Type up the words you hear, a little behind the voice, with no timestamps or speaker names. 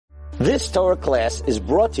This Torah class is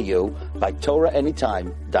brought to you by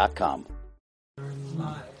TorahAnytime.com.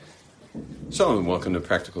 Shalom and welcome to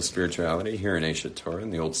Practical Spirituality here in Aish Torah in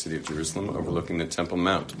the old city of Jerusalem overlooking the Temple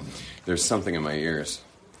Mount. There's something in my ears.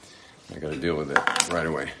 I got to deal with it right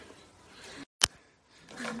away.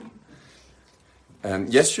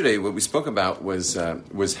 Yesterday, what we spoke about was how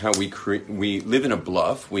we live in a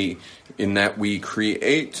bluff. We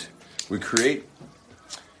create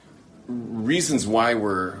reasons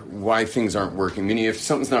why things aren't working. Meaning, if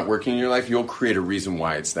something's not working in your life, you'll create a reason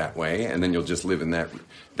why it's that way, and then you'll just live in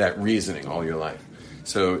that reasoning all your life.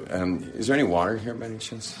 So, is there any water here by any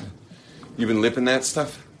chance? You've been lipping that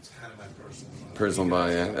stuff? It's kind of my personal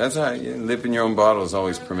bottle, yeah. That's all right. Yeah, lipping your own bottle is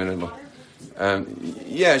always permissible.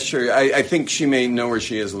 Yeah, sure. I think she may know where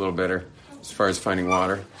she is a little better as far as finding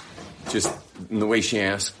water. Just in the way she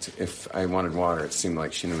asked if I wanted water, it seemed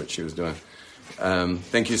like she knew what she was doing.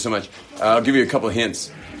 Thank you so much. I'll give you a couple of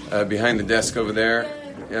hints. Behind the desk over there.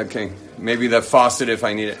 Okay. Maybe the faucet if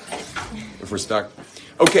I need it. If we're stuck.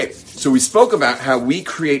 Okay. So we spoke about how we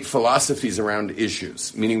create philosophies around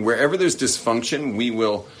issues. Meaning wherever there's dysfunction, we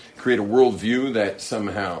will create a worldview that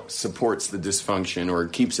somehow supports the dysfunction or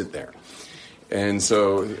keeps it there. And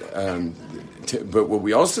so, but what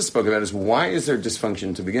we also spoke about is why is there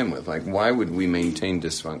dysfunction to begin with? Like, why would we maintain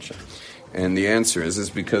dysfunction? And the answer is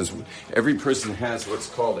because every person has what's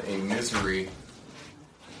called a misery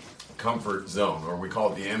comfort zone, or we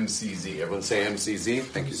call it the MCZ. Everyone say MCZ?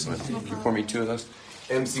 Thank you so much. Can you pour me two of those?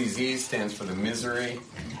 MCZ stands for the misery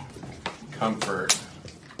comfort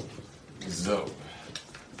zone.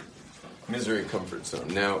 Misery comfort zone.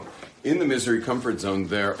 Now, in the misery comfort zone,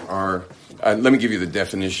 there are, let me give you the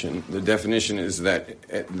definition. The definition is that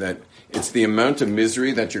it's the amount of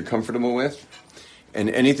misery that you're comfortable with, and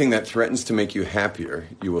anything that threatens to make you happier,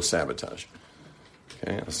 you will sabotage.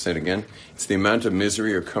 Okay, I'll say it again. It's the amount of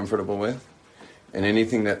misery you're comfortable with, and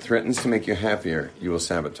anything that threatens to make you happier, you will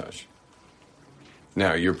sabotage.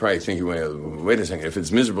 Now, you're probably thinking, wait a second, if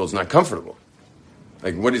it's miserable, it's not comfortable.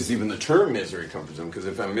 Like, what is even the term misery comfort zone? Because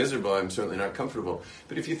if I'm miserable, I'm certainly not comfortable.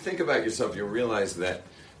 But if you think about yourself, you'll realize that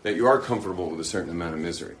you are comfortable with a certain amount of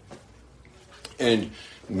misery. And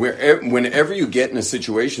whenever you get in a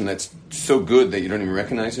situation that's so good that you don't even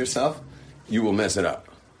recognize yourself, you will mess it up.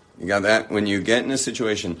 You got that? When you get in a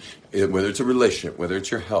situation, whether it's a relationship, whether it's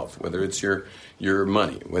your health, whether it's your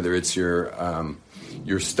money, whether it's your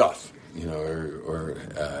stuff, you know,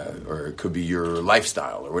 or it could be your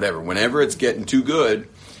lifestyle or whatever. Whenever it's getting too good,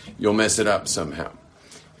 you'll mess it up somehow.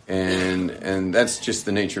 And that's just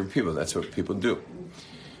the nature of people. That's what people do.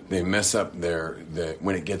 They mess up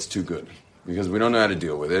when it gets too good. Because we don't know how to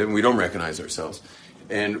deal with it, and we don't recognize ourselves.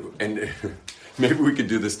 And maybe we could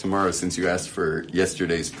do this tomorrow, since you asked for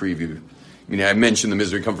yesterday's preview. I mean, I mentioned the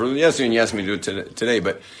misery comfort yesterday, and you asked me to do it today,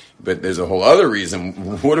 but there's a whole other reason.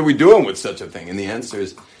 What are we doing with such a thing? And the answer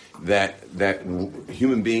is that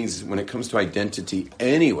human beings, when it comes to identity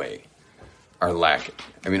anyway, are lacking.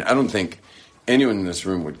 I mean, I don't think anyone in this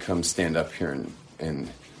room would come stand up here and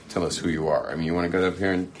tell us who you are. I mean, you want to go up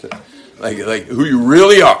here and like who you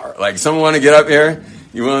really are. Like, someone want to get up here?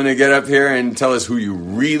 You want to get up here and tell us who you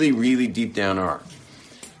really, really deep down are.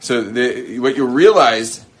 So what you'll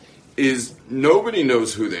realize is nobody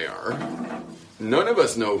knows who they are. None of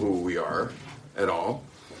us know who we are at all.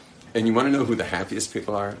 And you want to know who the happiest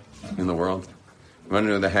people are in the world? You want to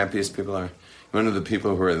know who the happiest people are? You want to know the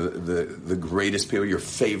people who are the greatest people, your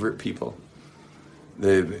favorite people?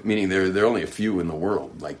 Meaning there are only a few in the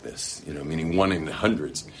world like this, you know, meaning one in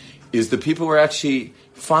hundreds, is the people who are actually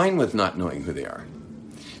fine with not knowing who they are.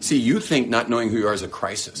 See, you think not knowing who you are is a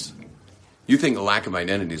crisis. You think the lack of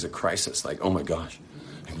identity is a crisis. Like, oh my gosh,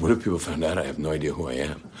 what if people found out I have no idea who I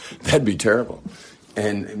am? That'd be terrible.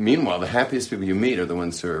 And meanwhile, the happiest people you meet are the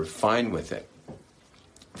ones who are fine with it.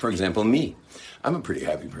 For example, me. I'm a pretty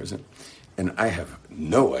happy person. And I have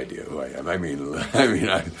no idea who I am. I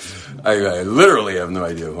literally have no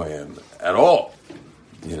idea who I am at all.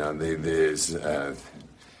 You know,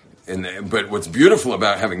 but what's beautiful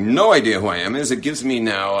about having no idea who I am is it gives me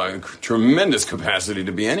now a tremendous capacity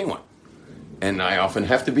to be anyone. And I often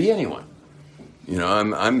have to be anyone. You know,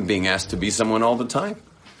 I'm being asked to be someone all the time.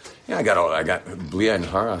 Yeah, I got Blia and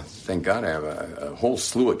Hara. Thank God I have a whole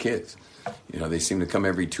slew of kids. You know, they seem to come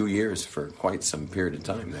every 2 years for quite some period of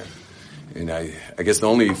time there. And I guess the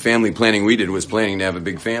only family planning we did was planning to have a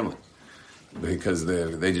big family, because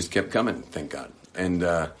they just kept coming, thank God. And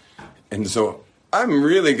so I'm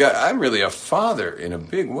really a father in a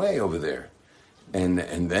big way over there. And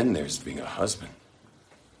then there's being a husband.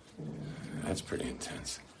 That's pretty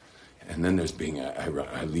intense. And then there's being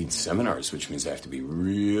I lead seminars, which means I have to be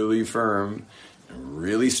really firm.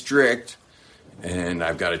 really strict, and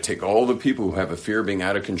I've got to take all the people who have a fear of being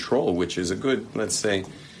out of control, which is a good, let's say,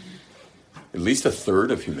 at least a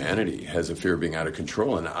third of humanity has a fear of being out of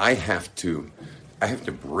control, and I have to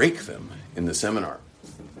break them in the seminar,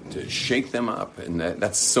 to shake them up, and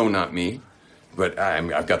that's so not me. But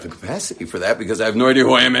I've got the capacity for that because I have no idea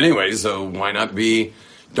who I am anyway, so why not be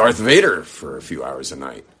Darth Vader for a few hours a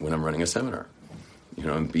night when I'm running a seminar? You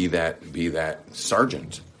know, and be that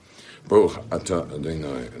sergeant. So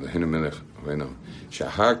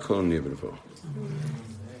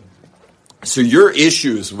your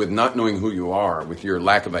issues with not knowing who you are, with your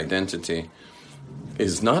lack of identity,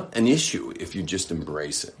 is not an issue if you just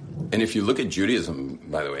embrace it. And if you look at Judaism,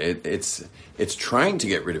 by the way, it's trying to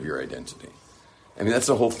get rid of your identity. I mean, that's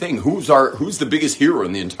the whole thing. Who's the biggest hero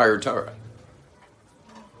in the entire Torah?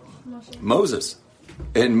 Moses.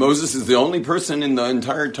 And Moses is the only person in the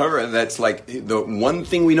entire Torah that's like, the one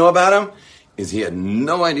thing we know about him is he had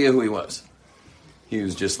no idea who he was. He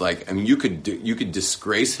was just like, I mean, you could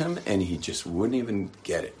disgrace him and he just wouldn't even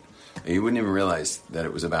get it. He wouldn't even realize that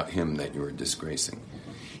it was about him that you were disgracing.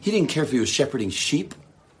 He didn't care if he was shepherding sheep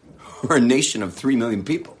or a nation of 3 million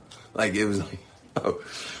people. Like, it was like, oh,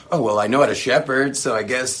 well, I know how to shepherd, so I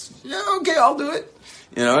guess, yeah, okay, I'll do it.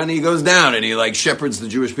 You know, and he goes down and he like shepherds the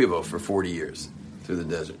Jewish people for 40 years through the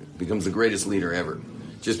desert. Becomes the greatest leader ever,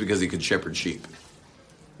 just because he could shepherd sheep.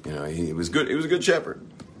 You know, he was good. He was a good shepherd.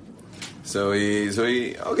 So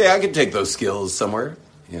he okay, I could take those skills somewhere.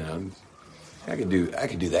 You know, I could do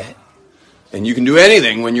that. And you can do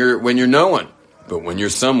anything when you're no one. But when you're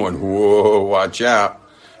someone, whoa, watch out.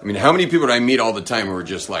 I mean, how many people do I meet all the time who are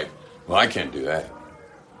just like, well, I can't do that.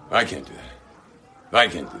 I can't do that. I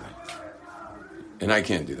can't do that. And I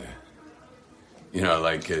can't do that. You know,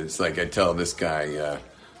 like, it's like I tell this guy,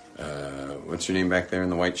 what's your name back there in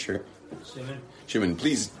the white shirt? Shimon,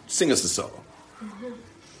 please sing us a solo.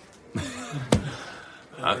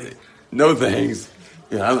 No thanks.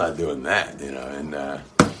 You know, I'm not doing that, you know.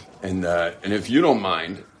 And if you don't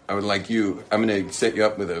mind, I would like you, I'm going to set you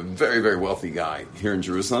up with a very, very wealthy guy here in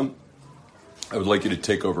Jerusalem. I would like you to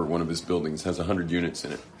take over one of his buildings. It has 100 units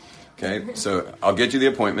in it. Okay? So I'll get you the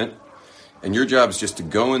appointment. And your job is just to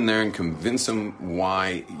go in there and convince him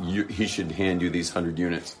why he should hand you these 100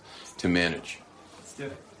 units to manage. Let's do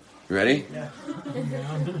it. You ready? Yeah.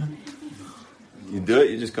 You do it?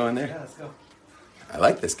 You just go in there? Yeah, let's go. I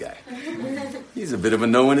like this guy. He's a bit of a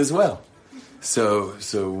no one as well. So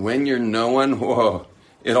when you're no one, whoa,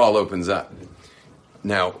 it all opens up.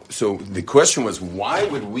 Now, so the question was, why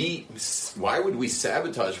would we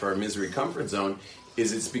sabotage for our misery comfort zone?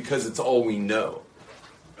 It's because it's all we know.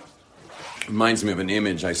 Reminds me of an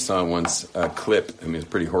image I saw once, a clip. I mean, it's a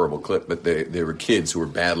pretty horrible clip, but they were kids who were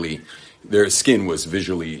their skin was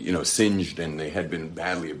visually, you know, singed, and they had been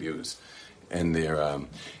badly abused. And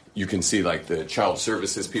you can see, like, the child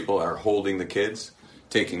services people are holding the kids,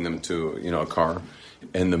 taking them to, you know, a car,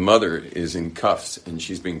 and the mother is in cuffs, and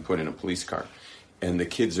she's being put in a police car, and the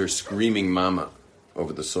kids are screaming "mama"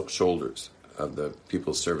 over the shoulders of the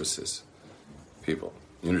people's services people.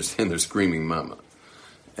 You understand? They're screaming "mama."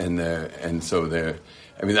 And so I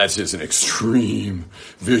mean, that's just an extreme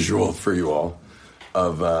visual for you all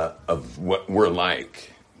of what we're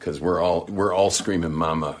like, because we're all screaming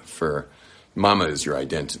 "mama" for mama is your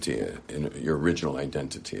identity, and your original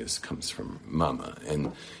identity comes from mama,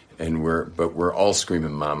 and we're all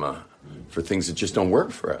screaming "mama" for things that just don't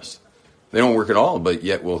work for us. They don't work at all, but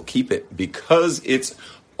yet we'll keep it because it's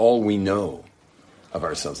all we know of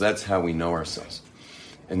ourselves. That's how we know ourselves.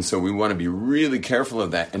 And so we want to be really careful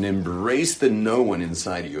of that and embrace the no one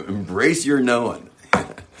inside of you. Embrace your no one.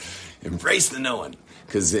 Embrace the no one,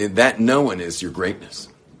 because that no one is your greatness.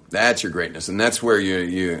 That's your greatness, and that's where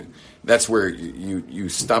you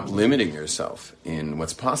stop limiting yourself in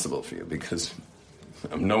what's possible for you, because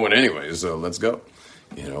I'm no one anyway, so let's go.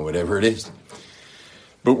 You know, whatever it is.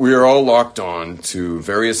 But we are all locked on to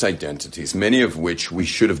various identities, many of which we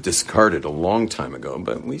should have discarded a long time ago,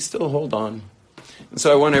 but we still hold on. And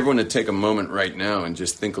so I want everyone to take a moment right now and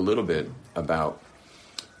just think a little bit about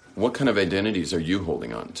what kind of identities are you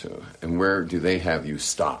holding on to, and where do they have you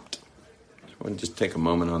stopped? So I want to just take a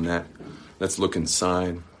moment on that. Let's look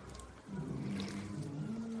inside.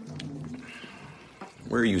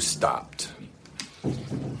 Where are you stopped?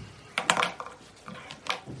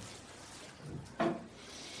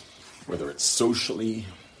 Whether it's socially,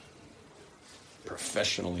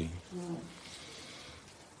 professionally,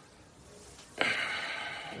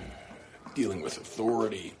 dealing with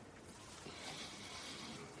authority,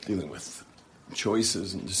 dealing with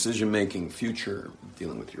choices and decision-making, future,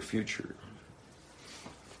 dealing with your future.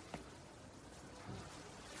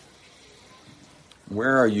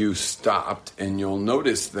 where are you stopped? And you'll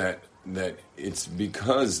notice that it's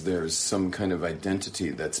because there's some kind of identity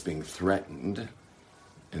that's being threatened,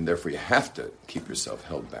 and therefore you have to keep yourself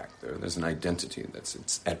held back there. There's an identity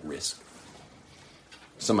it's at risk.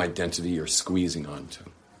 Some identity you're squeezing onto.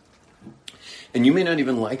 And you may not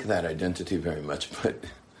even like that identity very much, but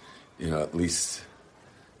at least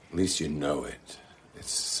you know it.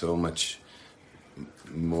 It's so much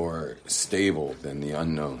more stable than the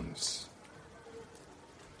unknowns.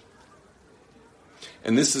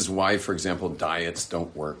 And this is why, for example, diets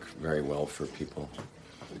don't work very well for people.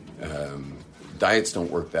 Diets don't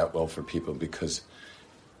work that well for people because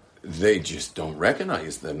they just don't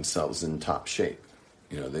recognize themselves in top shape.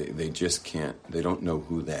 They just can't, they don't know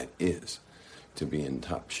who that is to be in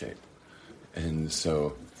top shape. And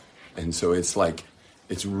so it's like,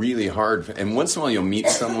 it's really hard. And once in a while you'll meet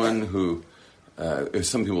someone who,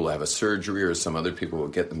 some people will have a surgery or some other people will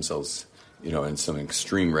get themselves, in some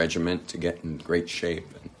extreme regimen to get in great shape.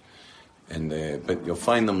 But you'll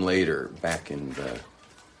find them later back in the,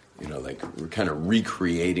 kind of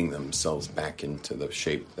recreating themselves back into the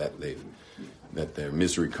shape that their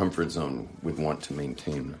misery comfort zone would want to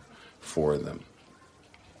maintain for them.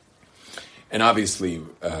 And obviously,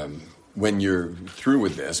 when you're through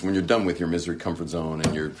with this, when you're done with your misery comfort zone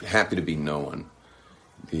and you're happy to be known,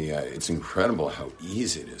 it's incredible how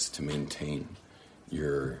easy it is to maintain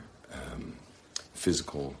your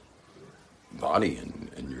physical body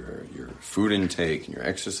and your food intake and your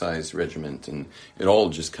exercise regimen, and it all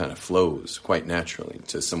just kind of flows quite naturally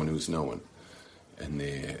to someone who's known. And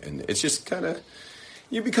it's just kind of,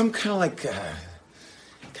 you become kind of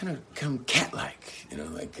become cat-like,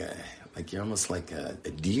 like you're almost like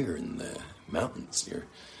a deer in the mountains.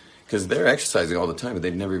 Because they're exercising all the time, but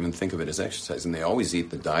they never even think of it as exercise, and they always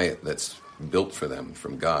eat the diet that's built for them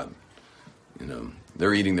from God.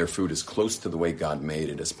 They're eating their food as close to the way God made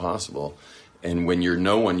it as possible. And when you're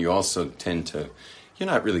no one, you also tend to, you're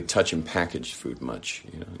not really touching packaged food much.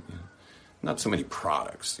 Not so many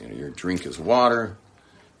products. Your drink is water,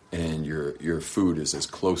 and your food is as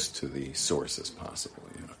close to the source as possible.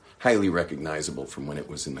 Highly recognizable from when it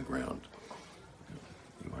was in the ground.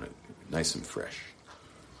 You want it nice and fresh,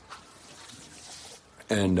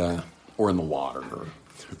 and or in the water,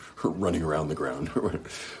 or running around the ground, or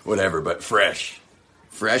whatever. But fresh,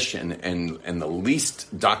 and the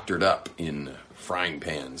least doctored up in frying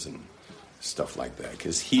pans and stuff like that.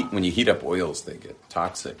 Because when you heat up oils, they get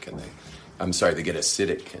toxic, and they get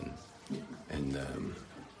acidic, and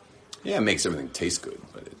it makes everything taste good,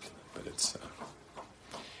 but it's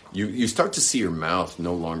you start to see your mouth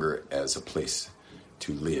no longer as a place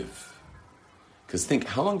to live. Because think,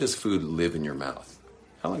 how long does food live in your mouth?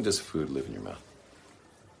 How long does food live in your mouth?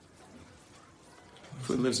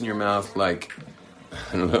 Food lives in your mouth like,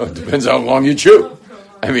 I don't know, it depends how long you chew.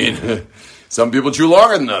 I mean, some people chew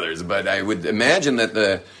longer than others, but I would imagine that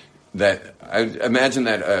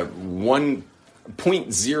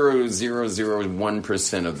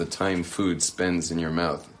 0.0001% of the time food spends in your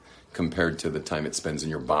mouth compared to the time it spends in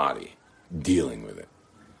your body dealing with it.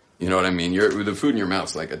 You know what I mean? The food in your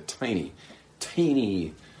mouth is like a tiny,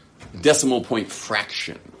 tiny decimal point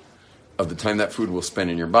fraction of the time that food will spend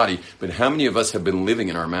in your body. But how many of us have been living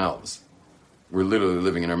in our mouths? We're literally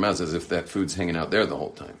living in our mouths as if that food's hanging out there the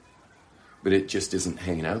whole time. But it just isn't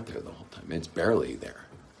hanging out there the whole time. It's barely there.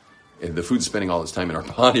 And the food's spending all its time in our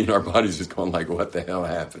body, and our body's just going like, what the hell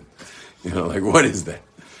happened? Like, what is that?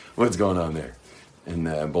 What's going on there?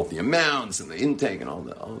 And both the amounts and the intake and all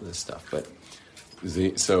this stuff. But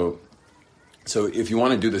so if you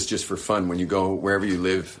want to do this just for fun, when you go wherever you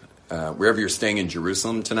live, wherever you're staying in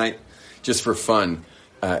Jerusalem tonight, just for fun,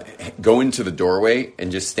 go into the doorway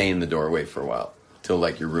and just stay in the doorway for a while till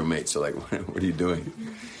like your roommates are like, what are you doing?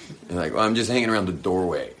 And like, well, I'm just hanging around the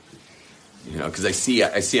doorway, because I see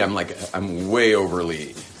I'm way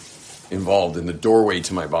overly involved in the doorway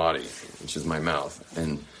to my body, which is my mouth,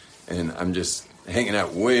 and I'm just hanging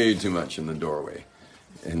out way too much in the doorway,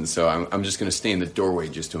 and so I'm just going to stay in the doorway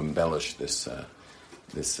just to embellish this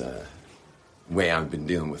way I've been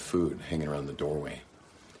dealing with food, hanging around the doorway.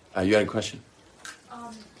 You had a question?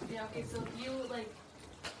 Yeah, okay, so if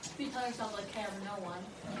you tell yourself, hey, I'm no one,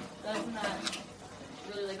 doesn't that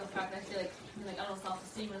really, affect, I feel I don't know,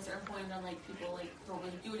 self-esteem at a certain point, and then, people, don't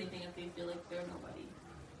really do anything if they feel like they're nobody.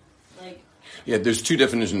 Yeah, there's two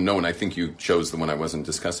definitions of no one. I think you chose the one I wasn't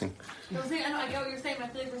discussing. I know, I get what you're saying, but I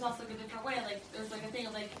feel like there's also, a different way. There's, a thing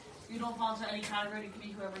of, you don't fall into any category, you can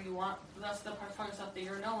be whoever you want, but that's the part of yourself that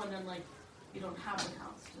you're no one, then, you don't have the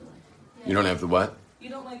house to, You don't have the what? You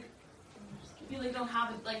don't, you like don't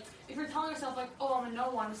have it, like if you're telling yourself like, oh, I'm a no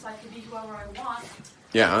one, so I can be whoever I want.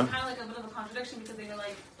 Yeah. It's kind of like a bit of a contradiction because then you're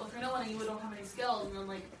like, well, if you're no one and you don't have any skills, and then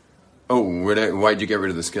like. Oh, why'd you get rid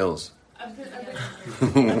of the skills? I've been,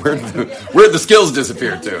 Where'd the skills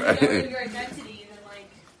disappear to? Your identity, and then like.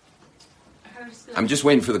 I kind of just feel I'm just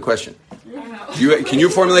waiting for the question. I don't know. Can you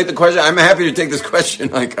formulate the question? I'm happy to take this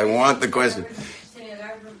question. Like, I want the question. Say, I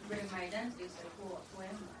got rid of my identity. It's like, who am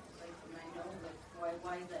I? Like, when I know, like,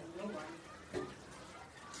 why is that no one?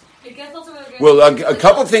 It gets also really good. Well, Like, a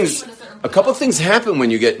couple self-esteem things. at a certain A point. couple things happen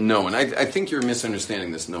when you get no one. I think you're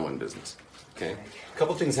misunderstanding this no one business. Okay. A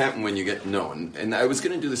couple things happen when you get no one, and I was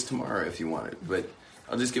going to do this tomorrow if you wanted, but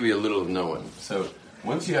I'll just give you a little of no one. So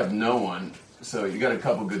once you have no one, so you got a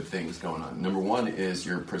couple good things going on. Number one is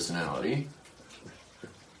your personality.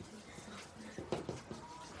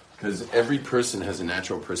 Because every person has a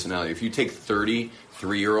natural personality. If you take 30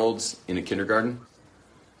 3-year-olds in a kindergarten,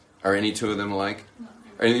 are any two of them alike?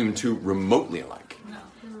 Are any of them two remotely alike? No.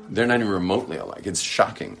 They're not even remotely alike. It's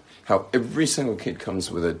shocking how every single kid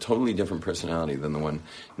comes with a totally different personality than the one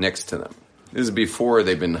next to them. This is before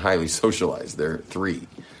they've been highly socialized. They're 3,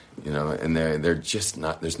 and they're just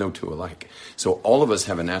not. There's no two alike. So all of us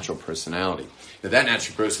have a natural personality. Now that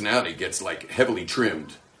natural personality gets like heavily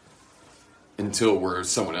trimmed until we're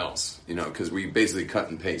someone else, because we basically cut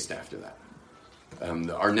and paste after that.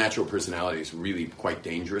 Our natural personality is really quite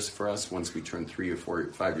dangerous for us once we turn 3 or 4 or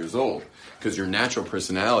 5 years old, because your natural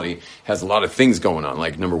personality has a lot of things going on.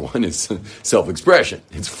 Like number one is self-expression.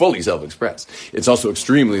 It's fully self-expressed. It's also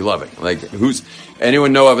extremely loving. Like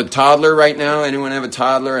anyone know of a toddler right now? Anyone have a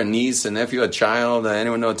toddler, a niece, a nephew, a child?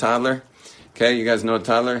 Anyone know a toddler? Okay, you guys know a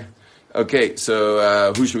toddler? Okay,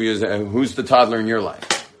 so who should we use? Who's the toddler in your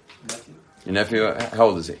life? Your nephew? How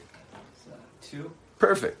old is he? 2.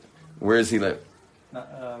 Perfect. Where does he live?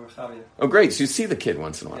 Rechavia. Oh, great. So you see the kid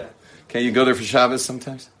once in a while. Yeah. Okay, you go there for Shabbos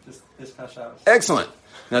sometimes? This past Shabbos. Excellent.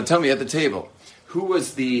 Now tell me at the table, who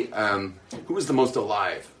was the most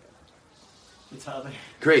alive? The toddler.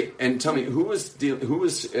 Great. And tell me, who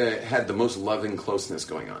had the most loving closeness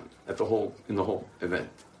going on in the whole event?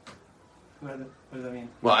 What does that mean?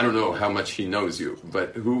 Well, I don't know how much he knows you,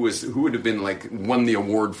 but who would have been won the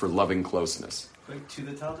award for loving closeness? Like to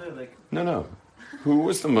the toddler? No. Who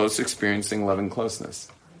was the most experiencing loving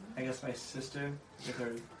closeness? I guess my sister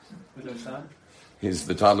with her son. Is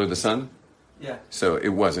the toddler the son? Yeah. So it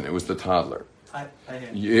wasn't. It was the toddler. I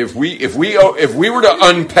hear. If we were to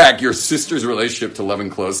unpack your sister's relationship to loving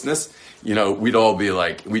closeness, we'd all be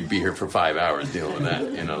we'd be here for 5 hours dealing with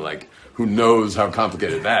that. Who knows how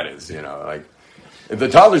complicated that is? The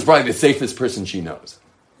toddler's probably the safest person she knows.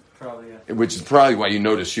 Probably, yeah. Which is probably why you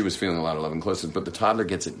notice she was feeling a lot of loving closeness. But the toddler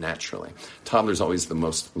gets it naturally. Toddler's always the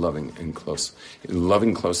most loving and close.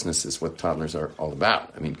 Loving closeness is what toddlers are all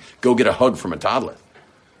about. I mean, go get a hug from a toddler.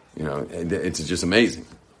 It's just amazing.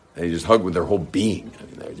 They just hug with their whole being. I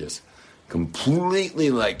mean, they're just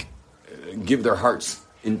completely give their hearts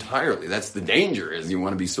entirely. That's the danger, is you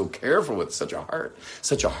want to be so careful with such a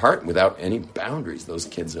heart without any boundaries. Those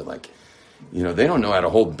kids are they don't know how to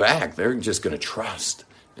hold back. They're just going to trust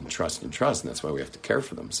and trust and trust, and that's why we have to care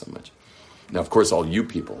for them so much. Now, of course, all you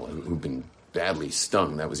people who've been badly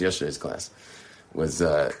stung, that was yesterday's class, was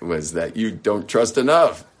that you don't trust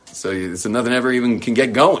enough. So nothing ever even can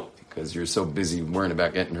get going because you're so busy worrying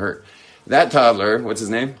about getting hurt. That toddler, what's his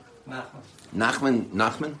name?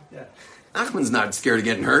 Nachman? Yeah. Nachman's not scared of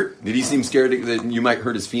getting hurt. Did he seem scared that you might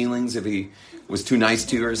hurt his feelings if he was too nice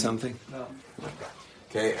to you or something? No.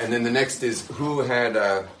 Okay, and then the next is who was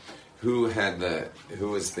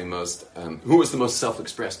the most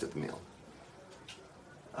self-expressed at the meal?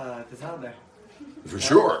 The toddler. For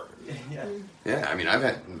sure. Yeah. Yeah, I mean, I've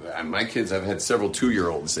had several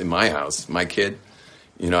 2-year-olds in my house. My kid,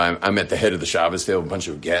 I'm at the head of the Shabbos table, a bunch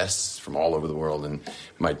of guests from all over the world, and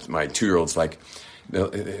my 2-year-old's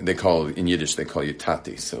they call, in Yiddish, they call you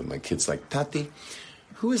Tati. So my kid's like, Tati,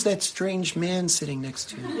 who is that strange man sitting next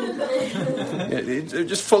to you? They're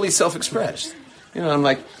just fully self-expressed. I'm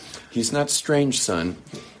like, he's not strange, son.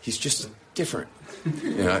 He's just different.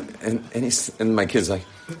 And my kid's like,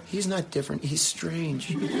 he's not different. He's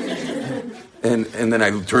strange. And then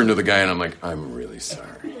I turn to the guy and I'm like, I'm really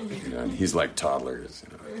sorry. And he's like toddlers.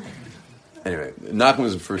 Anyway, Nachman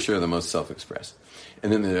was for sure the most self-expressed.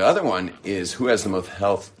 And then the other one is who has the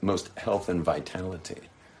most health and vitality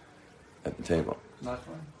at the table.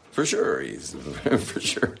 Nachman? For sure, for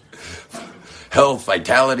sure. Health,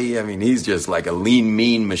 vitality. I mean, he's just like a lean,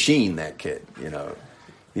 mean machine. That kid,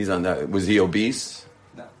 He's on that. Was he obese?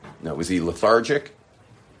 No. No. Was he lethargic?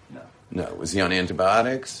 No. No. Was he on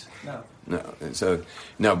antibiotics? No. No. And so,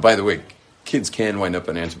 now, by the way, kids can wind up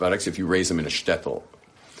on antibiotics if you raise them in a shtetl,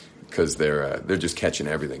 because they're just catching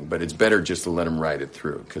everything. But it's better just to let them ride it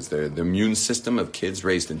through, because the immune system of kids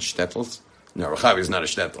raised in shtetls. No, Rechavi is not a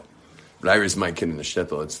shtetl, but I raised my kid in a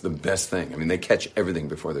shtetl. It's the best thing. I mean, they catch everything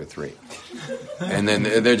before they're 3, and then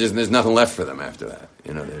there's nothing left for them after that.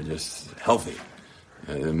 They're just healthy.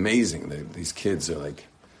 Amazing. These kids are like,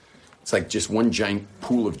 it's like just one giant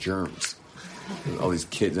pool of germs. All these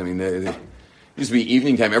kids. I mean, they used to be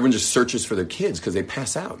evening time. Everyone just searches for their kids because they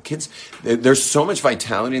pass out. Kids, there's so much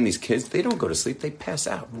vitality in these kids. They don't go to sleep. They pass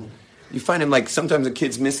out. You find them like sometimes a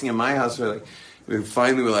kid's missing in my house. We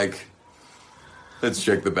finally were like, let's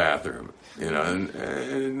check the bathroom,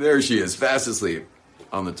 and there she is, fast asleep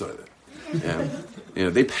on the toilet. Yeah.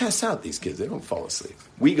 They pass out. These kids. They don't fall asleep.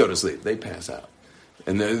 We go to sleep. They pass out.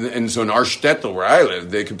 And so in our shtetl where I live,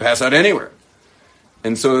 they could pass out anywhere.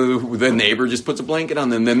 And so the neighbor just puts a blanket on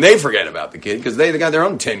them, then they forget about the kid because they got their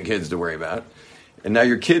own 10 kids to worry about. And now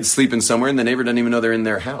your kid's sleeping somewhere and the neighbor doesn't even know they're in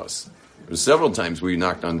their house. There was several times we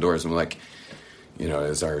knocked on doors and we're like,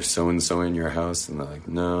 is our so-and-so in your house? And they're like,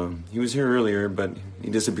 no, he was here earlier, but he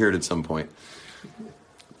disappeared at some point.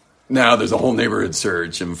 Now there's a whole neighborhood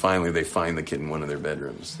search, and finally they find the kid in one of their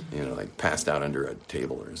bedrooms, like passed out under a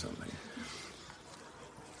table or something.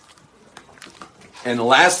 And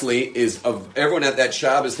lastly, is of everyone at that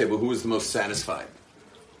Shabbos table, who was the most satisfied?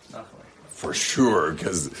 For sure,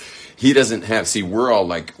 because he doesn't have. See, we're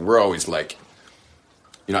always like,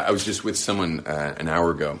 I was just with someone an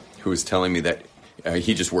hour ago who was telling me that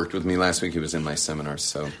he just worked with me last week. He was in my seminar,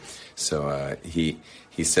 so he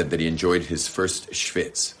said that he enjoyed his first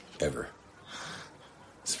schwitz ever.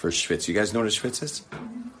 His first schwitz. You guys know what a schwitz is?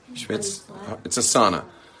 Schwitz. It's a sauna.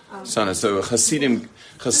 Sauna. So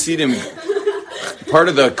Hasidim. Part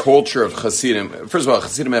of the culture of Hasidim, first of all,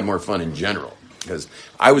 Hasidim had more fun in general, because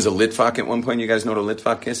I was a litvak at one point. You guys know what a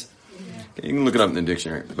litvak is? You can look it up in the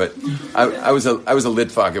dictionary. But I was a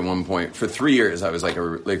litvak at one point. For 3 years, I was like a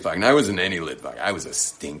litvak. And I wasn't any litvak. I was a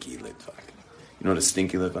stinky litvak. You know what a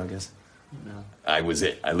stinky litvak is? No. I was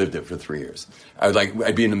it. I lived it for 3 years.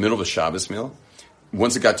 I'd be in the middle of a Shabbos meal.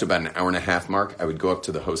 Once it got to about an hour and a half mark, I would go up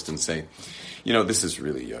to the host and say, this is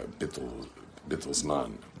really Bittel's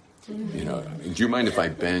man. Do you mind if I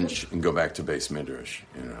bench and go back to Beis Midrash?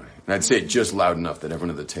 And I'd say it just loud enough that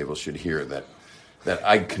everyone at the table should hear that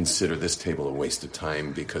I consider this table a waste of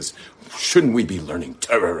time, because shouldn't we be learning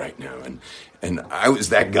Torah right now? And I was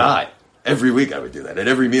that guy. Every week I would do that at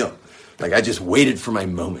every meal. Like, I just waited for my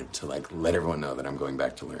moment to let everyone know that I'm going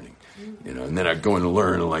back to learning. And then I'd go in to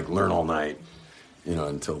learn and learn all night,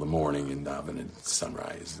 until the morning and daven at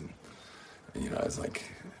sunrise. And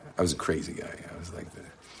I was a crazy guy. I was like the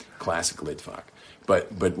classic litvak.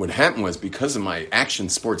 But what happened was, because of my action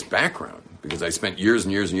sports background, because I spent years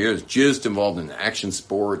and years and years just involved in action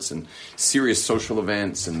sports and serious social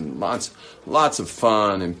events and lots of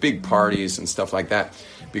fun and big parties and stuff like that,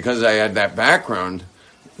 because I had that background,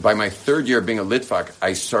 by my 3rd year being a litvak,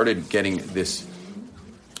 I started getting this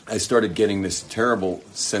terrible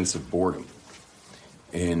sense of boredom,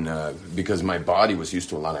 and because my body was used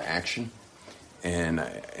to a lot of action. And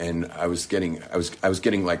I was getting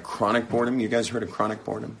like chronic boredom. You guys heard of chronic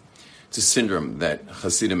boredom? It's a syndrome that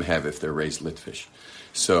Hasidim have if they're raised Litvish.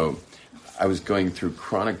 So I was going through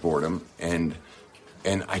chronic boredom, and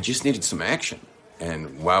I just needed some action.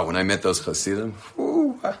 And wow, when I met those Hasidim,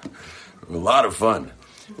 a lot of fun.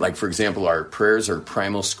 Like, for example, our prayers are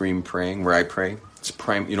primal scream praying, where I pray.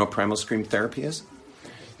 You know what primal scream therapy is?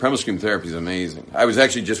 Primal scream therapy is amazing. I was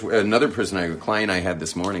actually just another person, a client I had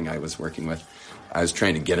this morning I was working with. I was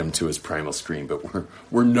trying to get him to his primal scream, but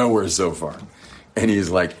we're nowhere so far. And he's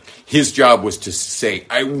like, his job was to say,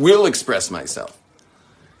 I will express myself.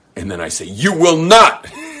 And then I say, you will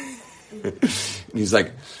not. And he's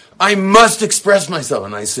like, I must express myself.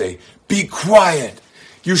 And I say, be quiet.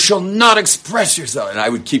 You shall not express yourself. And I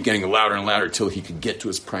would keep getting louder and louder till he could get to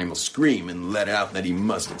his primal scream and let out that he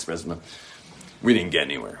must express himself. We didn't get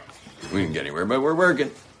anywhere, but we're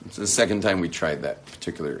working. It's the second time we tried that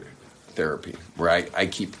particular therapy, where I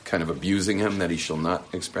keep kind of abusing him that he shall not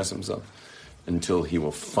express himself until he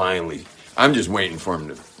will finally. I'm just waiting for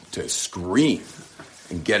him to scream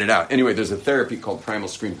and get it out. Anyway, there's a therapy called primal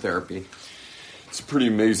scream therapy. It's a pretty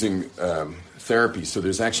amazing therapy. So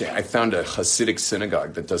I found a Hasidic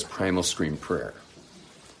synagogue that does primal scream prayer.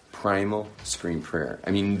 Primal scream prayer.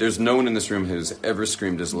 I mean, there's no one in this room who's ever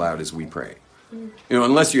screamed as loud as we pray.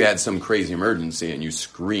 Unless you had some crazy emergency and you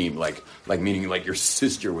screamed, meaning your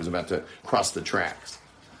sister was about to cross the tracks,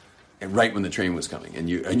 and right when the train was coming, and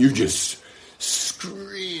you just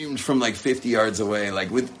screamed from 50 yards away,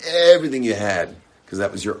 with everything you had, because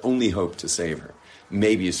that was your only hope to save her.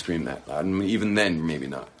 maybe you scream that loud, and even then, maybe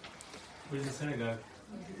not. Where's the synagogue?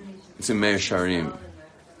 It's in Mea Sharim.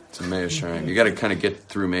 It's in Mea Sharim. You got to kind of get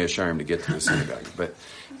through Mea Sharim to get to the synagogue, but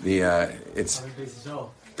it's I'm in Beis Yisrael.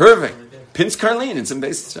 perfect. Pinsk Karlin, it's in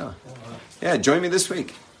Beis Yisrael. Yeah, join me this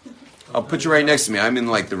week. I'll put you right next to me. I'm in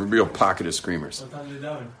like the real pocket of screamers. What time are you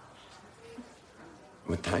doing?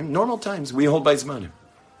 What time? Normal times. We hold by Zmanim.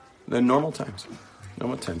 The normal times.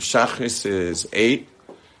 Normal times. Shachris is 8.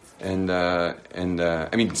 And I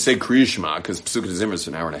mean, say Kriya Shema, because Pesukah Zimmer is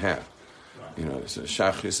an hour and a half. You know, so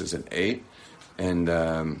Shachris is at 8. And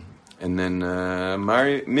then Mincha,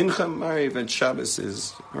 Mariv, and Shabbos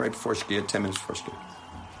is right before Shkia, 10 minutes before Shkia.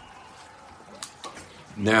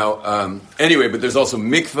 Now, anyway, but there's also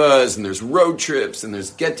mikvahs, and there's road trips, and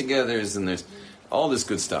there's get-togethers, and there's all this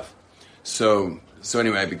good stuff. So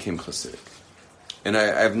anyway, I became Hasidic. And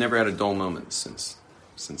I've never had a dull moment since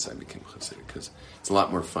I became Hasidic, because it's a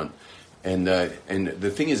lot more fun. And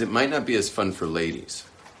the thing is, it might not be as fun for ladies,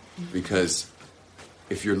 because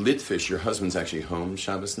if you're Litvish, your husband's actually home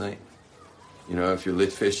Shabbos night. You know, if you're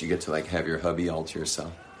Litvish, you get to like have your hubby all to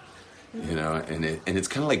yourself. You know, and it's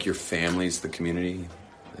kind of like your family's the community,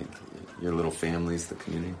 like your little family's the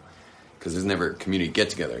community, because there's never a community get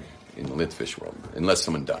together in the Litvish world unless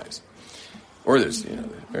someone dies, or there's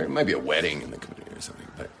there might be a wedding in the community or something,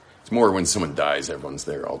 but it's more when someone dies, everyone's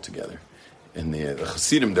there all together. And the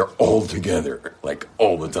Hasidim, they're all together like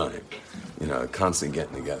all the time, you know, constantly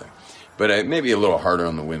getting together. But maybe a little harder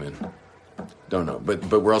on the women. Don't know, but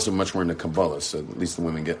we're also much more into Kabbalah, so at least the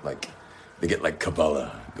women get like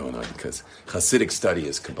Kabbalah going on, because Hasidic study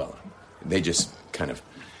is Kabbalah. They just kind of,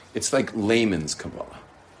 it's like layman's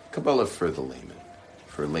Kabbalah for the layman,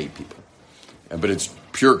 for lay people. But it's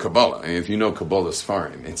pure Kabbalah. I mean, if you know Kabbalah's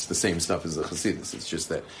Sfarim, it's the same stuff as the Hasidus. It's just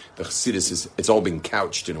that the Hasidus it's all been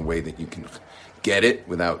couched in a way that you can get it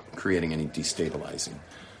without creating any destabilizing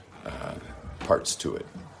parts to it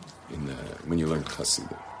when you learn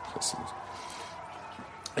Hasidus.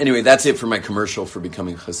 Anyway, that's it for my commercial for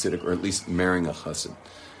becoming Hasidic, or at least marrying a Hasid.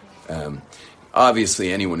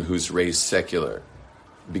 Obviously, anyone who's raised secular,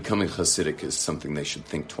 becoming Hasidic is something they should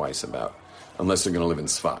think twice about, unless they're going to live in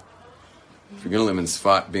Sfat. If you're going to live in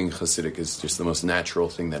Sfat, being Hasidic is just the most natural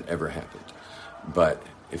thing that ever happened. But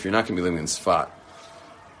if you're not going to be living in Sfat,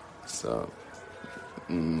 so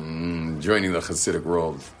joining the Hasidic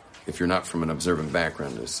world, if you're not from an observant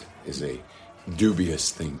background, is a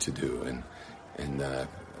dubious thing to do, and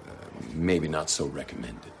maybe not so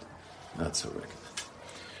recommended. Not so recommended.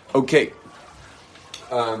 Okay.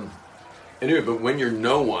 Anyway, but when you're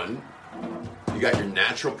no one, you got your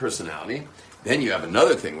natural personality. Then you have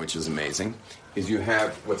another thing which is amazing, is you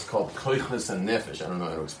have what's called kochos and nefesh. I don't know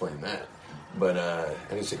how to explain that, but I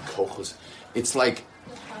didn't say kochos. It's like,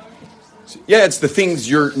 yeah, it's the things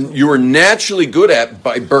you are naturally good at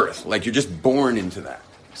by birth, like you're just born into that.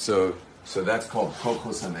 So that's called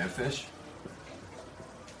kochos and nefesh.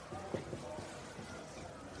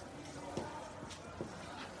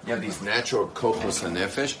 You have these natural kochos and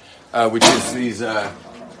nefesh, which is these,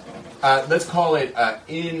 let's call it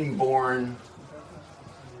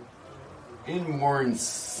inborn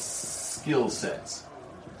skill sets.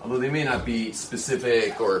 Although they may not be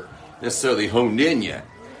specific or necessarily honed in yet,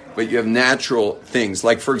 but you have natural things.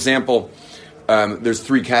 Like, for example, there's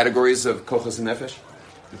 3 categories of kochos and nefesh.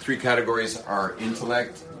 The 3 categories are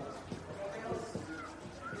intellect.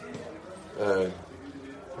 Want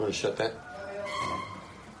to shut that?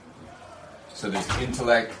 So there's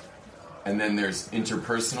intellect, and then there's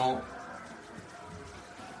interpersonal,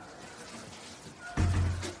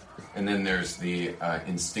 and then there's the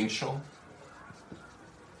instinctual.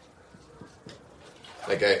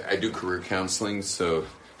 Like I do career counseling, so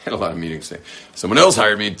I had a lot of meetings today. Someone else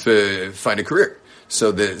hired me to find a career.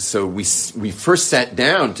 So we first sat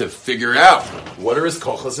down to figure out what are his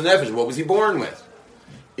kochos and nefesh. What was he born with?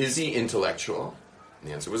 Is he intellectual?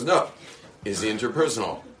 And the answer was no. Is he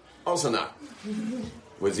interpersonal? Also not.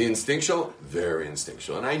 Was he instinctual? Very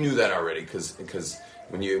instinctual, and I knew that already because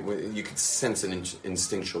when you could sense an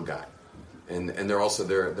instinctual guy, and they're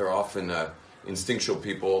often instinctual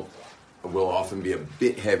people will often be a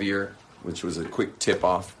bit heavier, which was a quick tip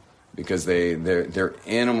off because their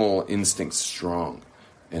animal instinct's strong,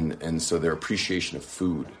 and so their appreciation of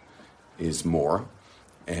food is more,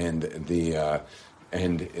 and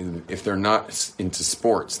if they're not into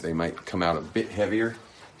sports, they might come out a bit heavier.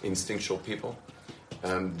 Instinctual people,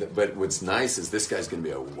 but what's nice is this guy's going to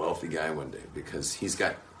be a wealthy guy one day because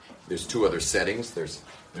there's 2 other settings. There's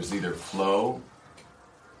either flow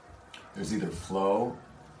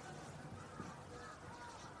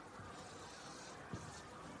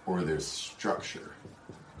or there's structure.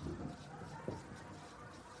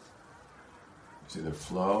 It's either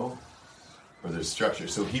flow or there's structure.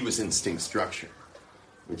 So he was instinct structure,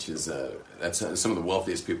 which is that's some of the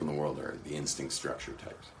wealthiest people in the world are the instinct structure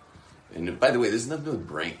types. And by the way, this is nothing to do with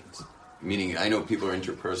brains. Meaning, I know people are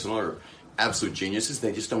interpersonal or absolute geniuses.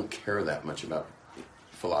 They just don't care that much about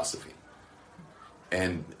philosophy.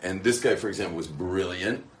 And this guy, for example, was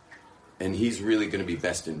brilliant, and he's really going to be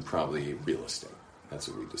best in probably real estate. That's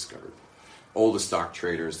what we discovered. All the stock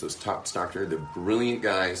traders, those top stock traders, they're brilliant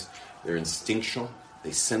guys. They're instinctual.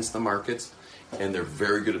 They sense the markets, and they're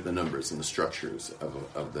very good at the numbers and the structures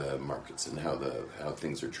of the markets and how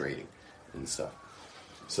things are trading and stuff.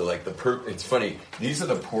 So like it's funny. These are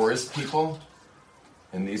the poorest people,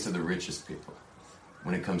 and these are the richest people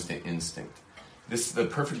when it comes to instinct. The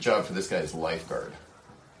perfect job for this guy is lifeguard.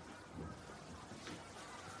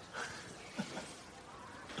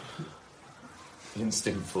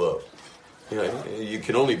 Instinct flow. You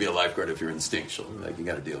can only be a lifeguard if you're instinctual. Like you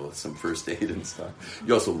got to deal with some first aid and stuff.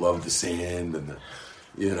 You also love the sand and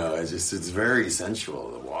it's very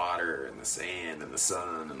sensual. The water and the sand and the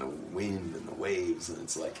sun and the wind and the waves, and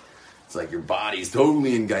it's like your body's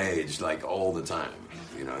totally engaged like all the time.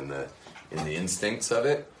 In the instincts of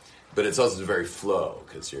it. But it's also very flow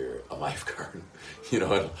because you're a lifeguard.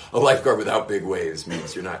 A lifeguard without big waves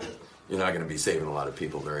means you're not going to be saving a lot of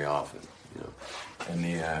people very often.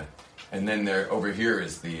 And then there over here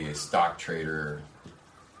is the stock trader.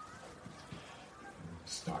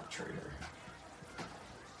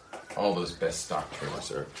 All those best stock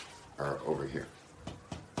traders are over here.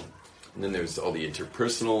 And then there's all the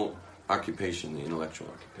interpersonal occupation, the intellectual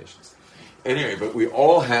occupations. Anyway, but we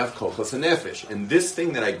all have kochos and nefesh. And this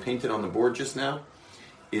thing that I painted on the board just now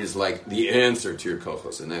is like the answer to your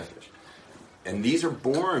kochos and nefesh. And these are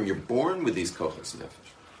born. You're born with these kochos and nefesh.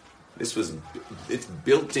 It's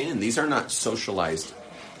built in. These are not socialized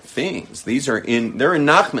things. They're in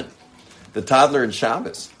Nachman, the toddler in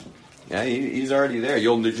Shabbos. Yeah, he's already there.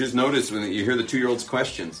 You'll just notice when you hear the 2-year-old's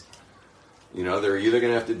questions. They're either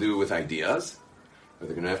going to have to do with ideas, or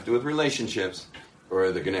they're going to have to do with relationships,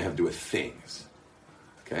 or they're going to have to do with things.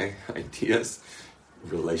 Okay? Ideas,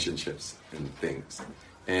 relationships, and things.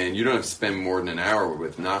 And you don't have to spend more than an hour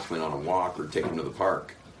with Nachman on a walk or take him to the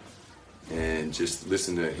park. And just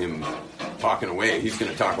listen to him talking away. He's going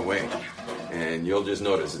to talk away. And you'll just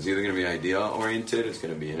notice it's either going to be idea-oriented, it's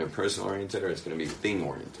going to be interpersonal-oriented, or it's going to be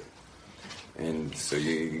thing-oriented. And so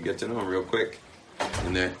you get to know him real quick.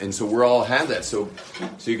 And so we all have that. So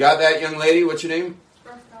you got that, young lady? What's your name?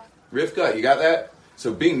 Rivka. You got that?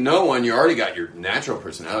 So being no one, you already got your natural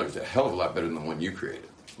personality. It's a hell of a lot better than the one you created.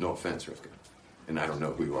 No offense, Rivka. And I don't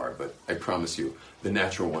know who you are, but I promise you, the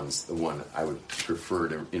natural one's the one I would prefer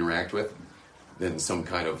to interact with than some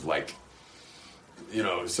kind of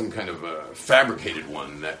fabricated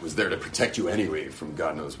one that was there to protect you anyway from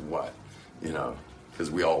God knows what, because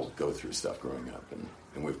we all go through stuff growing up and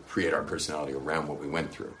we create our personality around what we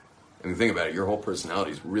went through. And the thing about it, your whole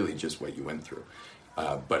personality is really just what you went through,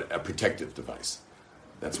 but a protective device.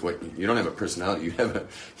 That's what you don't have a personality. You have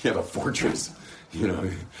a fortress.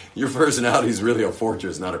 Your personality is really a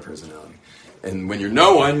fortress, not a personality. And when you're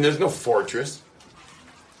no one, there's no fortress.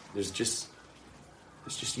 There's just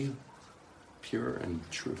you, pure and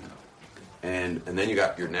true. And then you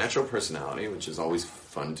got your natural personality, which is always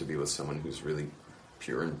fun to be with someone who's really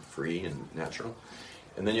pure and free and natural.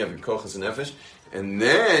 And then you have your kochos and nefesh. And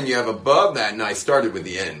then you have above that, and I started with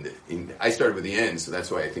the end. So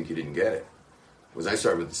that's why I think you didn't get it. Was I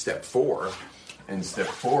started with step 4, and step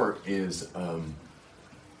 4 is I don't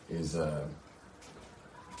know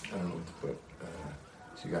what to put.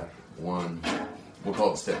 So you got 1. We'll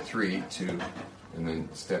call it step 3, 2, and then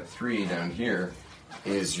step 3 down here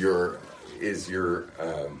is your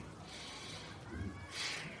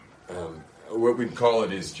what we'd call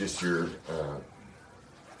it is just your.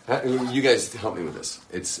 You guys help me with this.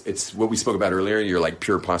 It's what we spoke about earlier. You're like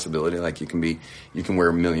pure possibility. Like you can wear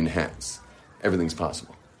a million hats. Everything's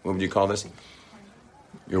possible. What would you call this?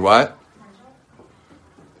 Your what?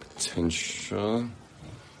 Potential.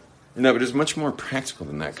 No, but it's much more practical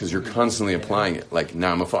than that because you're constantly applying it. Like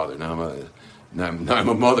now I'm a father. Now I'm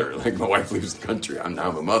a mother. Like my wife leaves the country. Now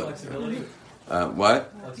I'm a mother. Flexibility.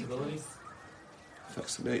 What? Flexibility.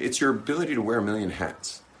 Flexibility. It's your ability to wear a million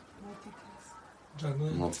hats.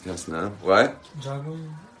 Juggling. Multitask now. What?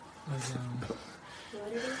 Juggling.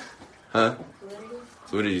 Huh?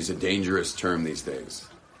 Fluidity is a dangerous term these days.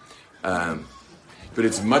 But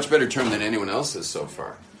it's a much better term than anyone else's so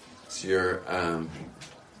far. It's your...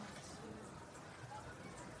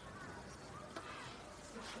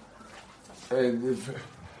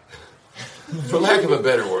 for lack of a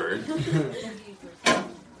better word. Look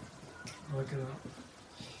it up.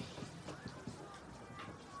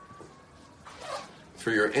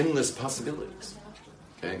 for your endless possibilities.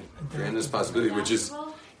 Okay, for your endless possibility, which is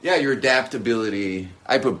your adaptability.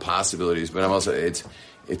 I put possibilities, but I'm also it's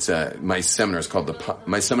my seminar is called the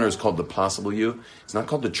Possible You. It's not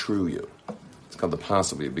called the True You. It's called the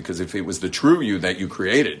Possible You, because if it was the True You that you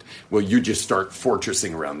created, well, you just start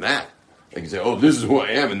fortressing around that. Like you say, oh, this is who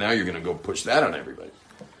I am, and now you're going to go push that on everybody.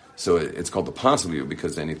 So it's called the Possible You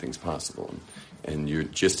because anything's possible, and you're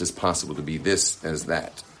just as possible to be this as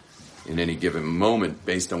that in any given moment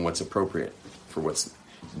based on what's appropriate for what's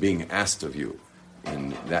being asked of you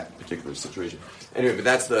in that particular situation. Anyway, but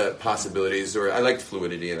that's the possibilities. Or I liked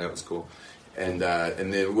fluidity, and that was cool. And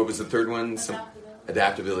then what was the third one?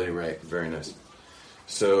 Adaptability, right? Very nice.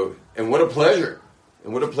 So, and what a pleasure!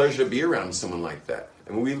 And what a pleasure to be around someone like that.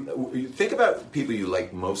 And we think about people you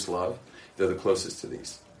like most love. They're the closest to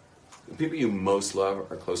these. The people you most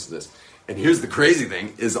love are close to this. And here's the crazy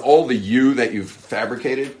thing: is all the you that you've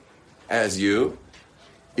fabricated as you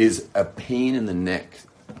is a pain in the neck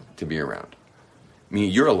to be around. I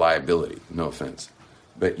mean, you're a liability, no offense,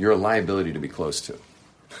 but you're a liability to be close to.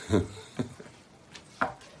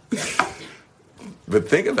 But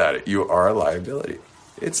think about it, you are a liability.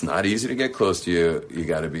 It's not easy to get close to you. You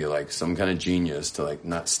got to be like some kind of genius to like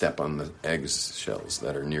not step on the eggshells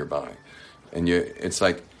that are nearby. And you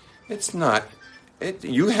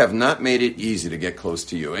have not made it easy to get close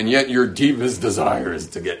to you. And yet your deepest desire is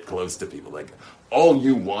to get close to people. Like all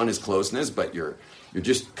you want is closeness, but you're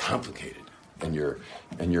just complicated. And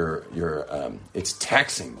it's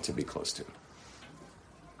taxing to be close to.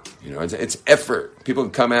 You know, it's effort. People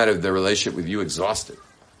come out of their relationship with you exhausted.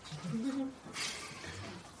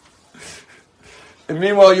 And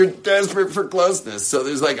meanwhile, you're desperate for closeness. So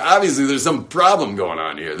there's obviously there's some problem going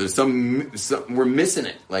on here. There's some we're missing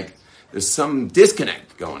it. Like there's some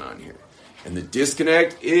disconnect going on here. And the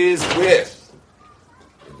disconnect is with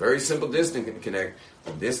a very simple disconnect.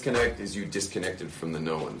 The disconnect is you disconnected from the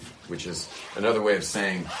known, which is another way of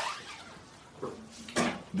saying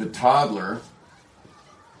the toddler,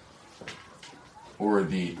 or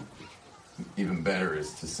the even better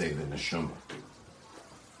is to say the neshama.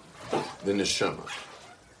 The neshama.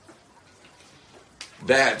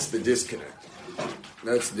 That's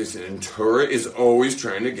That's the disconnect. And Torah is always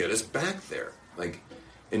trying to get us back there.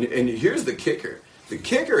 And here's the kicker. The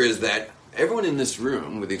kicker is that everyone in this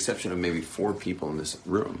room, with the exception of maybe 4 people in this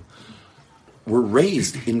room, were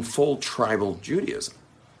raised in full tribal Judaism.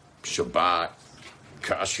 Shabbat,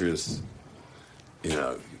 kashrus,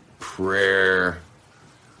 prayer.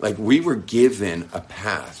 We were given a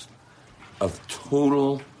path of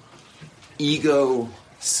total ego,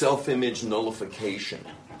 self-image nullification.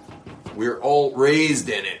 We're all raised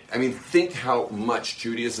in it. I mean, think how much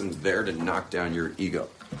Judaism's there to knock down your ego.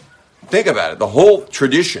 Think about it. The whole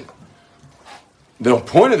tradition, the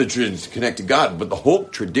point of the tradition is to connect to God, but the whole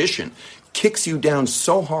tradition kicks you down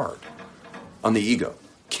so hard on the ego.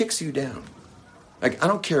 Kicks you down. I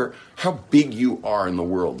don't care how big you are in the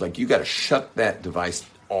world. You got to shut that device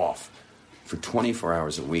off for 24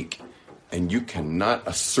 hours a week. And you cannot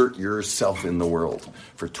assert yourself in the world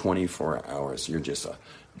for 24 hours. You're just a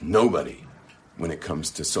nobody when it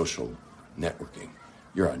comes to social networking.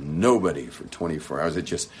 You're a nobody for 24 hours. It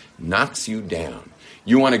just knocks you down.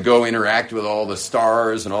 You want to go interact with all the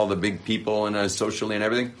stars and all the big people and socially and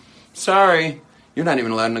everything? Sorry, you're not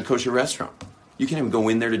even allowed in a kosher restaurant. You can't even go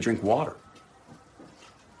in there to drink water.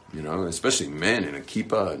 Especially men in a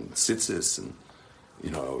kippah and tzitzis and,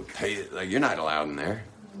 you're not allowed in there.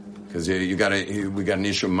 Because we got an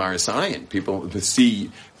issue of Marisayan. People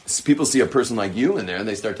see a person like you in there, and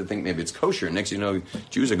they start to think maybe it's kosher. And next thing you know,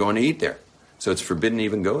 Jews are going to eat there. So it's forbidden to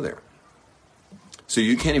even go there. So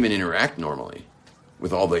you can't even interact normally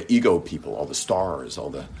with all the ego people, all the stars, all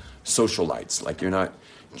the socialites.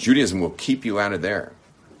 Judaism will keep you out of there.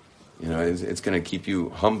 It's going to keep you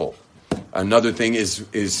humble. Another thing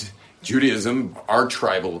is Judaism, our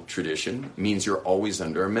tribal tradition, means you're always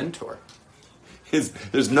under a mentor.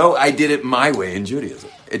 There's no I did it my way in Judaism.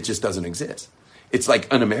 It just doesn't exist. It's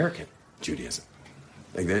like un-American Judaism.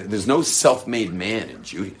 There's no self-made man in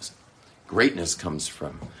Judaism. Greatness comes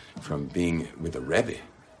from being with a Rebbe.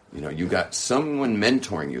 You got someone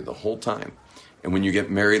mentoring you the whole time. And when you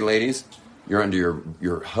get married, ladies, you're under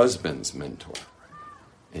your husband's mentor.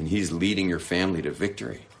 And he's leading your family to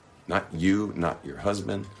victory. Not you, not your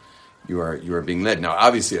husband. You are being led. Now,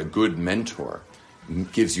 obviously, a good mentor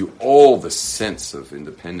gives you all the sense of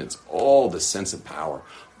independence, all the sense of power,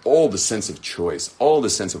 all the sense of choice, all the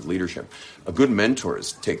sense of leadership. A good mentor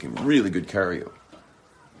is taking really good care of you.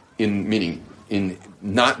 In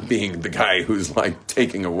not being the guy who's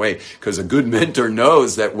taking away. Because a good mentor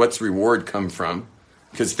knows that what's reward come from?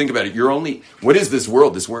 Because think about it, what is this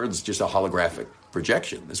world? This world is just a holographic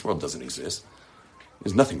projection. This world doesn't exist.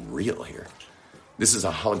 There's nothing real here. This is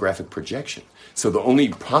a holographic projection. So the only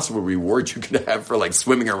possible reward you could have for like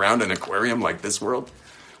swimming around an aquarium like this world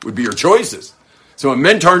would be your choices. So a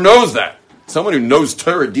mentor knows that. Someone who knows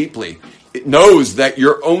Torah deeply, it knows that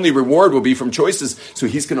your only reward will be from choices. So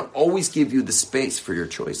he's going to always give you the space for your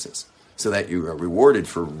choices so that you are rewarded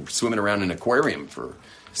for swimming around an aquarium for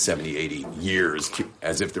 70, 80 years,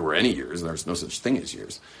 as if there were any years. There's no such thing as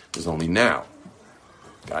years. There's only now.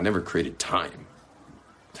 God never created time.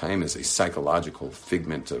 Time is a psychological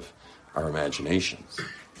figment of our imaginations.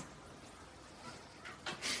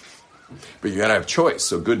 But you got to have choice.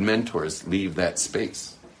 So good mentors leave that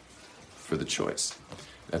space for the choice.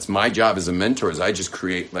 That's my job as a mentor. Is I just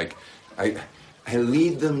create I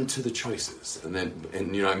lead them to the choices, and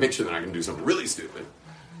I make sure that I can do something really stupid.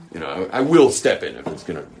 I will step in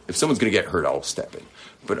if someone's gonna get hurt, I'll step in.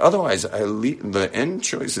 But otherwise, the end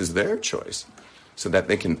choice is their choice, so that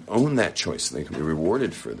they can own that choice. They can be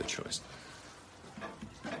rewarded for the choice.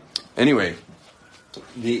 Anyway,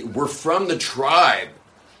 we're from the tribe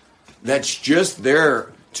that's just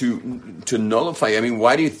there to nullify. I mean,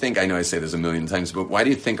 why do you think? I know I say this a million times, but why do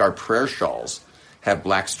you think our prayer shawls have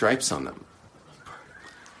black stripes on them?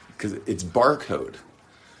 Because it's barcode,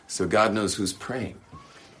 so God knows who's praying.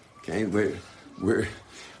 Okay, we're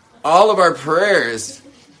all of our prayers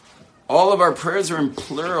are in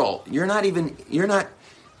plural. You're not. I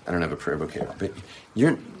don't have a prayer book here, but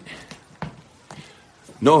you're.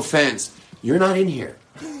 No offense, you're not in here.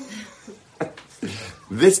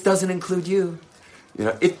 This doesn't include you.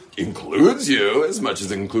 It includes you as much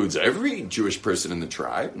as it includes every Jewish person in the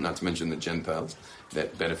tribe. Not to mention the Gentiles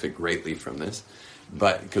that benefit greatly from this.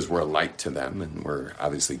 But because we're a light to them, and we're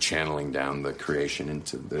obviously channeling down the creation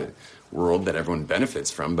into the world that everyone benefits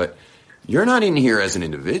from. But you're not in here as an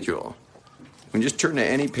individual. When you just turn to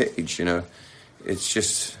any page, it's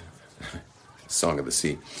just Song of the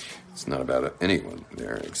Sea. It's not about anyone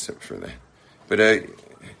there except for that. But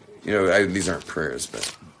these aren't prayers,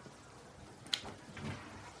 but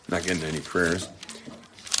not getting any prayers.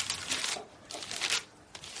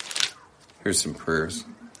 Here's some prayers.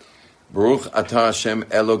 Baruch atah Hashem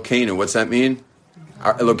Elokeinu. What's that mean?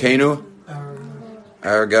 Our Elokeinu?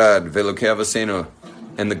 Our God. Velokei Avosenu.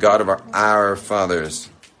 And the God of our fathers.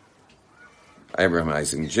 Abraham,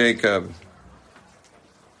 Isaac, and Jacob.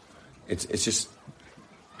 It's just,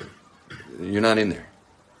 you're not in there.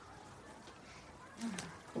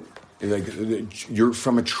 You're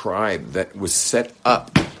from a tribe that was set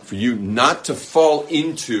up for you not to fall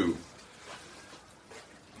into.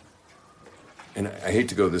 And I hate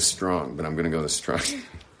to go this strong, but I'm going to go this strong.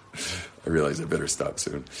 I realize I better stop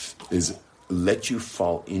soon. Is let you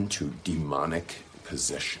fall into demonic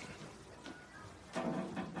possession.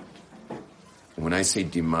 When I say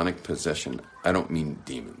demonic possession, I don't mean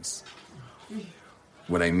demons.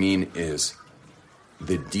 What I mean is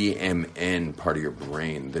the DMN part of your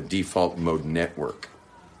brain, the default mode network,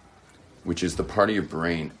 which is the part of your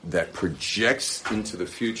brain that projects into the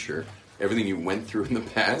future everything you went through in the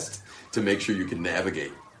past to make sure you can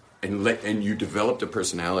navigate, and you developed a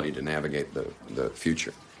personality to navigate the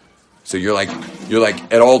future. So you're like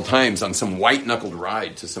at all times on some white knuckled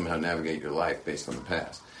ride to somehow navigate your life based on the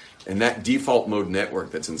past. And that default mode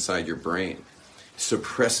network that's inside your brain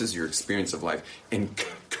suppresses your experience of life and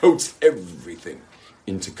coats everything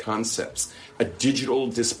into concepts, a digital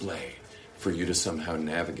display for you to somehow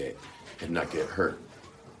navigate and not get hurt.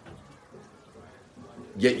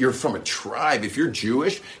 Yet you're from a tribe. If you're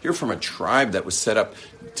Jewish, you're from a tribe that was set up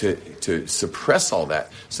to suppress all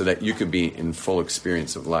that so that you could be in full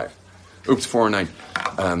experience of life. Oops,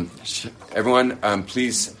 409. Everyone,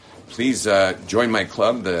 please join my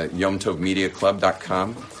club, the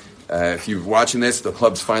YomTovMediaClub.com. If you're watching this, the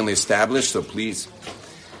club's finally established, so please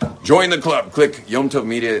join the club. Click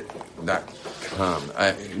YomTovMedia.com.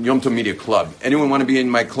 Yom Tov Media Club. Anyone want to be in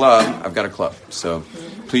my club? I've got a club, so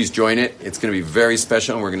please join it. It's going to be very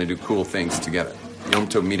special, and we're going to do cool things together.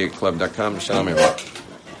 YomTovMediaClub.com. Shalom, everyone.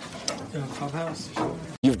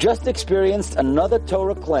 You've just experienced another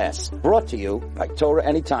Torah class brought to you by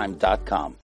TorahAnytime.com.